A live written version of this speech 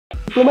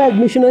Diploma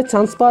অ্যাডমিশনের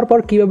chance পাওয়ার পর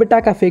কীভাবে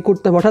টাকা পে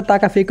করতে হবে, অর্থাৎ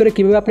টাকা পে করে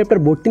কীভাবে আপনি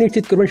আপনার ভর্তি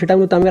নিশ্চিত করবেন, সেটা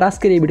মূলত আমি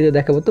আজকের এই ভিডিওতে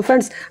দেখাবো। তো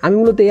ফ্রেন্ডস, আমি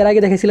মূলত এর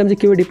আগে দেখেছিলাম যে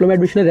কীভাবে ডিপ্লোমা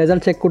অ্যাডমিশনের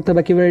রেজাল্ট চেক করতে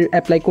হবে, কীভাবে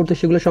অ্যাপ্লাই করতে,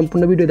 সেগুলো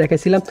সম্পূর্ণ ভিডিও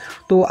দেখাইছিলাম।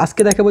 তো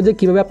আজকে দেখাবো যে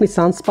কীভাবে আপনি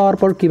চান্স পাওয়ার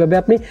পর কীভাবে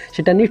আপনি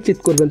সেটা নিশ্চিত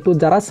করবেন। তো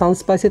যারা চান্স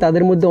পাইছে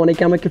তাদের মধ্যে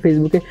অনেকে আমাকে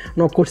ফেসবুকে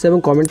নক করছে এবং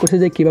কমেন্ট করছে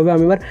যে কীভাবে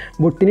আমি আমার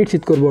ভর্তি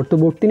নিশ্চিত করবো। তো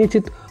ভর্তি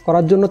নিশ্চিত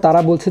করার জন্য তারা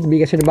বলছে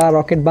বিকাশের বা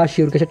রকেট বা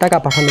শিওর ক্যাশে টাকা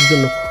পাঠানোর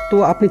জন্য। তো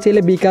আপনি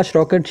চাইলে বিকাশ,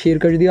 রকেট, শিওর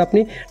ক্যাশ দিয়ে আপনি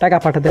টাকা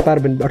পাঠাতে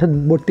পারবেন, অর্থাৎ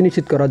ভর্তি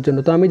নিশ্চিত করার জন্য।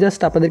 তো আমি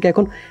জাস্ট আপনাদেরকে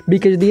এখন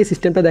বিকাশ দিয়ে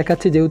সিস্টেমটা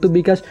দেখাচ্ছি, যেহেতু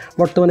বিকাশ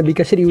বর্তমানে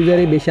বিকাশের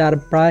ইউজারই বেশি, আর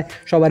প্রায়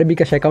সবারই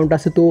বিকাশ অ্যাকাউন্ট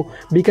আছে। তো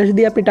বিকাশ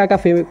দিয়ে আপনি টাকা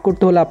পে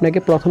করতে হলে আপনাকে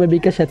প্রথমে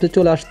বিকাশ অ্যাপে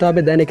চলে আসতে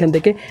হবে, দেন এখান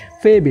থেকে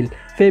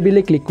পে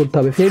বিলে ক্লিক করতে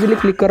হবে। পে বিলে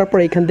ক্লিক করার পর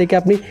এখান থেকে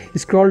আপনি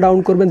স্ক্রল ডাউন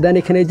করবেন, দেন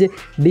এখানে যে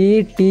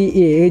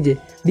DTA, এই যে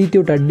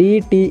দ্বিতীয়টা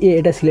DTA,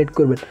 এটা সিলেক্ট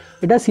করবেন।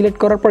 এটা সিলেক্ট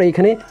করার পর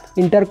এখানে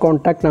ইন্টার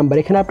কন্ট্যাক্ট নাম্বার,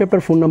 এখানে আপনি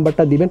আপনার ফোন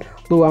নাম্বারটা দিবেন।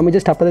 তো আমি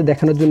জাস্ট আপনাদের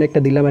দেখানোর জন্য একটা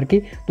দিলাম আর কি।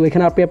 তো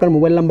এখানে আপনি আপনার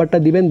মোবাইল নাম্বারটা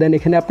দিবেন, দেন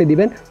এখানে আপনি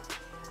দিবেন,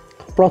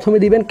 প্রথমে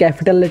দিবেন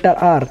ক্যাপিটাল লেটার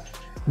R,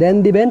 দেন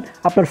দিবেন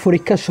আপনার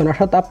পরীক্ষার সন,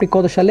 অর্থাৎ আপনি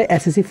কত সালে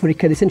SSC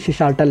পরীক্ষা দিয়েছেন সেই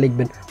সালটা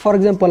লিখবেন। ফর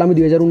এক্সাম্পল আমি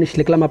 2019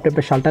 লিখলাম, আপনি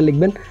আপনার সালটা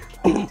লিখবেন।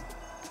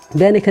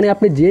 দেন এখানে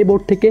আপনি যে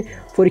বোর্ড থেকে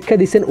পরীক্ষা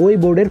দিয়েছেন ওই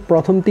বোর্ডের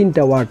প্রথম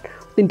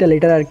 3টা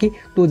লেটার আর কি।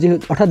 তো যে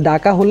অর্থাৎ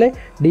ঢাকা হলে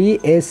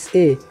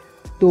DSA,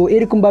 তো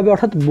এরকমভাবে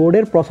অর্থাৎ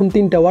বোর্ডের প্রথম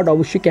 3টা ওয়ার্ড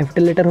অবশ্যই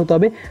ক্যাপিটাল লেটার হতে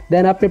হবে।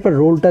 দেন আপনি আপনার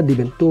রোলটা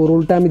দিবেন। তো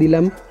রোলটা আমি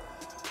দিলাম,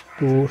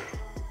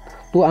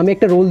 তো আমি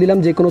একটা রোল দিলাম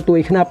যে কোনো। তো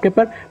এখানে আপনি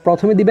আপনার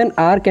প্রথমে দিবেন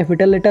R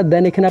ক্যাপিটাল লেটার,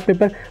 দেন এখানে আপনি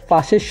আপনার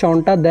পাশের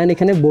সনটা, দেন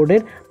এখানে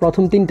বোর্ডের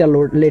প্রথম 3টা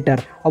লেটার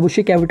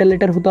অবশ্যই ক্যাপিটাল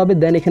লেটার হতে হবে।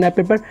 দেন এখানে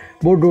আপনি আপনার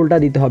বোর্ড রোলটা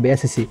দিতে হবে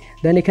SSC,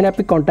 দেন এখানে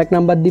আপনি কন্ট্যাক্ট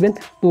নাম্বার দিবেন।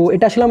 তো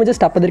এটা আসলে আমি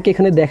জাস্ট আপনাদেরকে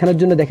এখানে দেখানোর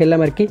জন্য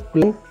দেখালাম আর কি।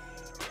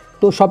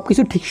 তো সব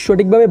কিছু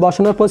সঠিকভাবে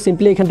বসানোর পর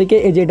সিম্পলি এখান থেকে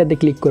এই যে এটাতে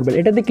ক্লিক করবেন।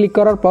 এটাতে ক্লিক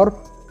করার পর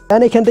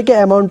দেন এখান থেকে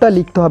অ্যামাউন্টটা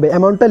লিখতে হবে।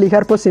 অ্যামাউন্টটা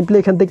লেখার পর সিম্পলি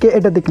এখান থেকে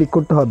এটাতে ক্লিক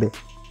করতে হবে।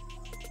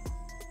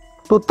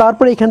 তো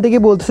তারপর এখান থেকে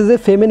বলতেছে যে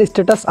পেমেন্ট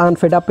স্ট্যাটাস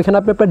আনফেড, এখানে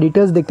আপনি আপনার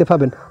ডিটেলস দেখতে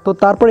পাবেন। তো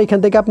তারপর এখান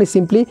থেকে আপনি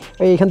সিম্পলি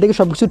এখান থেকে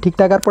সব কিছু ঠিক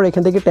থাকার পর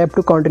এখান থেকে ট্যাপ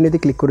টু কন্টিনিউতে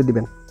ক্লিক করে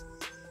দিবেন।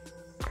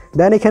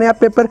 দেন এখানে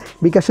আপনি আপনার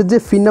বিকাশের যে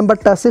পিন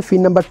নাম্বারটা আছে,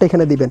 পিন নাম্বারটা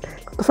এখানে দিবেন।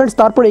 তো ফ্রেন্ডস,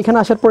 তারপর এখানে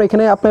আসার পর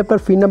এখানে আপনি আপনার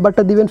পিন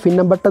নাম্বারটা দিবেন। পিন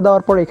নাম্বারটা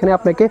দেওয়ার পর এখানে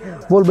আপনাকে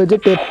বলবে যে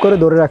ট্যাপ করে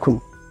ধরে রাখুন।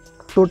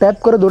 তো ট্যাপ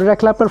করে ধরে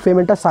রাখলে আপনার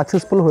পেমেন্টটা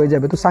সাকসেসফুল হয়ে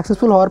যাবে। তো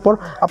সাকসেসফুল হওয়ার পর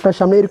আপনার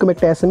সামনে এরকম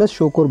একটা SMS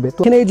শো করবে। তো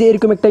এখানে এই যে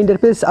এরকম একটা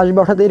ইন্টারফেস আসবে,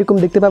 অর্থাৎ এরকম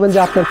দেখতে পাবেন যে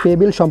আপনার পে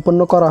বিল সম্পন্ন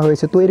করা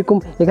হয়েছে। তো এরকম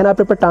এখানে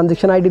আপনি আপনার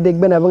ট্রানজ্যাকশন ID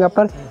দেখবেন এবং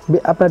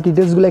আপনার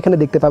ডিটেলসগুলো এখানে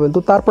দেখতে পাবেন। তো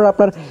তারপর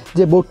আপনার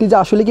যে বোর্ডটি যে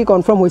আসলে কি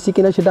কনফার্ম হয়েছে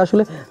কিনা সেটা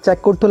আসলে চেক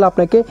করতে হলে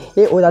আপনাকে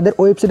তাদের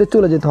ওয়েবসাইটে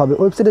চলে যেতে হবে।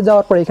 ওয়েবসাইটে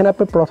যাওয়ার পর এখানে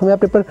আপনি প্রথমে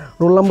আপনি আপনার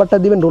রোল নাম্বারটা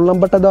দিবেন। রোল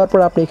নাম্বারটা দেওয়ার পর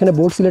আপনি এখানে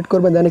বোর্ড সিলেক্ট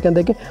করবেন, দেন এখান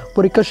থেকে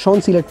পরীক্ষার সন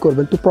সিলেক্ট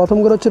করবেন। তো প্রথম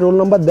করে হচ্ছে রোল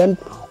নাম্বার, দেন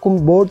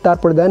বোর্ড,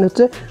 তারপরে দেন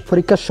হচ্ছে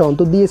পরীক্ষার সন।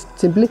 তো দিয়ে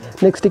সিম্পলি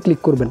নেক্সটে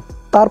ক্লিক করবেন।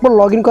 তারপর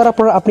লগ ইন করার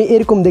পর আপনি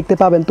এরকম দেখতে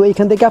পাবেন। তো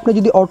এখান থেকে আপনি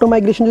যদি অটো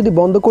মাইগ্রেশন যদি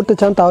বন্ধ করতে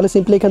চান তাহলে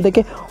সিম্পলি এখান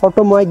থেকে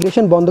অটো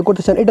মাইগ্রেশন বন্ধ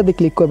করতে চান এটাতে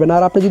ক্লিক করবেন।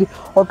 আর আপনি যদি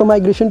অটো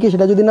মাইগ্রেশন কি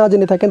সেটা যদি না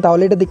জেনে থাকেন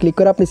তাহলে এটাতে ক্লিক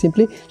করে আপনি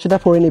সিম্পলি সেটা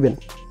পড়ে নেবেন।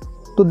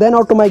 তো দেন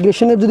অটো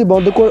মাইগ্রেশনের যদি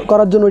বন্ধ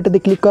করার জন্য এটাতে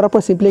ক্লিক করার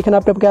পর সিম্পলি এখানে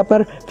আপনাকে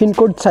আপনার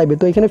পিনকোড চাইবে।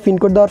 তো এখানে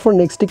পিনকোড দেওয়ার পর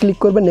নেক্সটে ক্লিক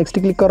করবেন। নেক্সটে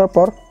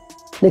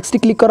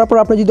ক্লিক করার পর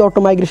আপনি যদি অটো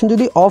মাইগ্রেশন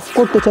যদি অফ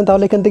করতে চান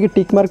তাহলে এখান থেকে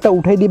টিক মার্কটা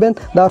উঠাই দিবেন,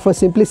 দেওয়ার পর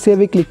সিম্পলি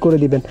সেভে ক্লিক করে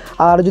দিবেন।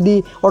 আর যদি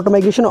অটো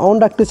মাইগ্রেশন অন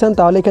রাখতে চান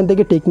তাহলে এখান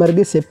থেকে টিক মার্ক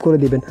দিয়ে সেভ করে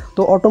দিবেন।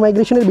 তো অটো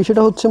মাইগ্রেশনের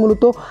বিষয়টা হচ্ছে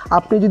মূলত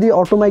আপনি যদি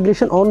অটো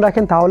মাইগ্রেশন অন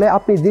রাখেন তাহলে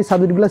আপনি যে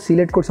সাবজেক্টগুলো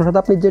সিলেক্ট করছেন, অর্থাৎ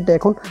আপনি যেটা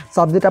এখন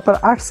সাবজেক্ট আপনার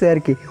আসছে আর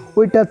কি,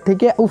 ওইটার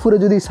থেকে উপরে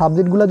যদি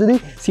সাবজেক্টগুলো যদি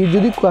সিট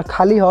যদি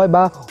খালি হয়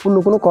বা অন্য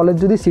কোনো কলেজ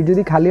যদি সিট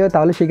যদি খালি হয়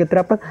তাহলে সেক্ষেত্রে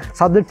আপনার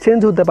সাবজেক্ট চেঞ্জ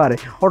হতে পারে।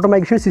 অটো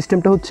মাইগ্রেশন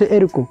সিস্টেমটা হচ্ছে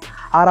এরকম।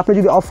 আর আপনি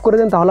যদি অফ করে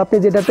দেন তাহলে আপনি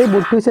যেটাতেই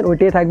ভর্তি হয়েছেন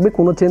ওইটাই থাকবে,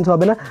 কোনো চেঞ্জ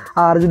হবে না।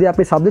 আর যদি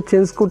আপনি সাবজেক্ট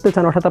চেঞ্জ করতে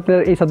চান, অর্থাৎ আপনার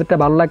এই সাবজেক্টটা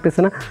ভালো লাগতেছে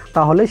না,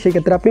 তাহলে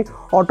সেক্ষেত্রে আপনি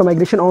অটো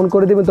মাইগ্রেশন অন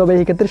করে দেবেন। তবে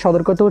এই ক্ষেত্রে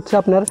সতর্কতা হচ্ছে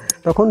আপনার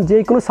তখন যে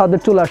কোনো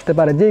সাবজেক্ট চলে আসতে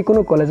পারে, যে কোনো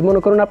কলেজ। মনে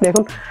করুন আপনি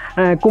এখন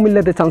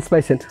কুমিল্লাতে চান্স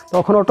পাইছেন,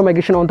 তখন অটো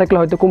মাইগ্রেশন অন থাকলে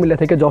হয়তো কুমিল্লা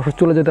থেকে যশোর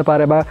চলে যেতে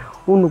পারে বা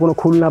অন্য কোনো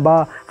খুলনা বা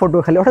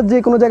পটুয়াখালী, অর্থাৎ যে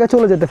কোনো জায়গায়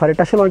চলে যেতে পারে।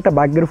 এটা আসলে অনেকটা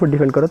ভাগ্যের উপর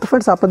ডিপেন্ড করে। তো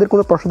ফ্রেন্ডস, আপনাদের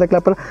কোনো প্রশ্ন থাকলে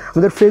আপনারা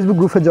আমাদের ফেসবুক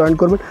গ্রুপে জয়েন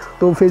করবেন।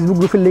 তো ফেসবুক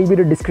গ্রুপের লিঙ্ক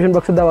ভিডিও ডিসক্রিপশন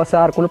বক্সে দেওয়া আছে।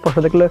 আর কোনো প্রশ্ন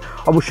থাকলে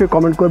অবশ্যই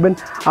কমেন্ট করবেন।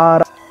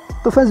 আর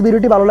তো ফ্রেন্ডস,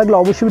 ভিডিওটি ভালো লাগলে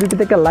অবশ্যই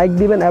ভিডিওটিতে একটা লাইক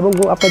দিবেন এবং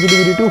আপনার যদি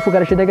ভিডিওটি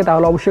উপকার এসে থাকে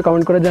তাহলে অবশ্যই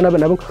কমেন্ট করে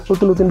জানাবেন এবং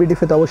নতুন ভিডিও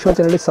পেতে অবশ্যই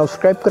চ্যানেলটি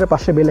সাবস্ক্রাইব করে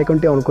পাশে বেল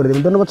আইকনটি অন করে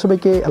দেবেন। ধন্যবাদ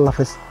সবাইকে, আল্লাহ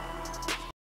হাফেজ।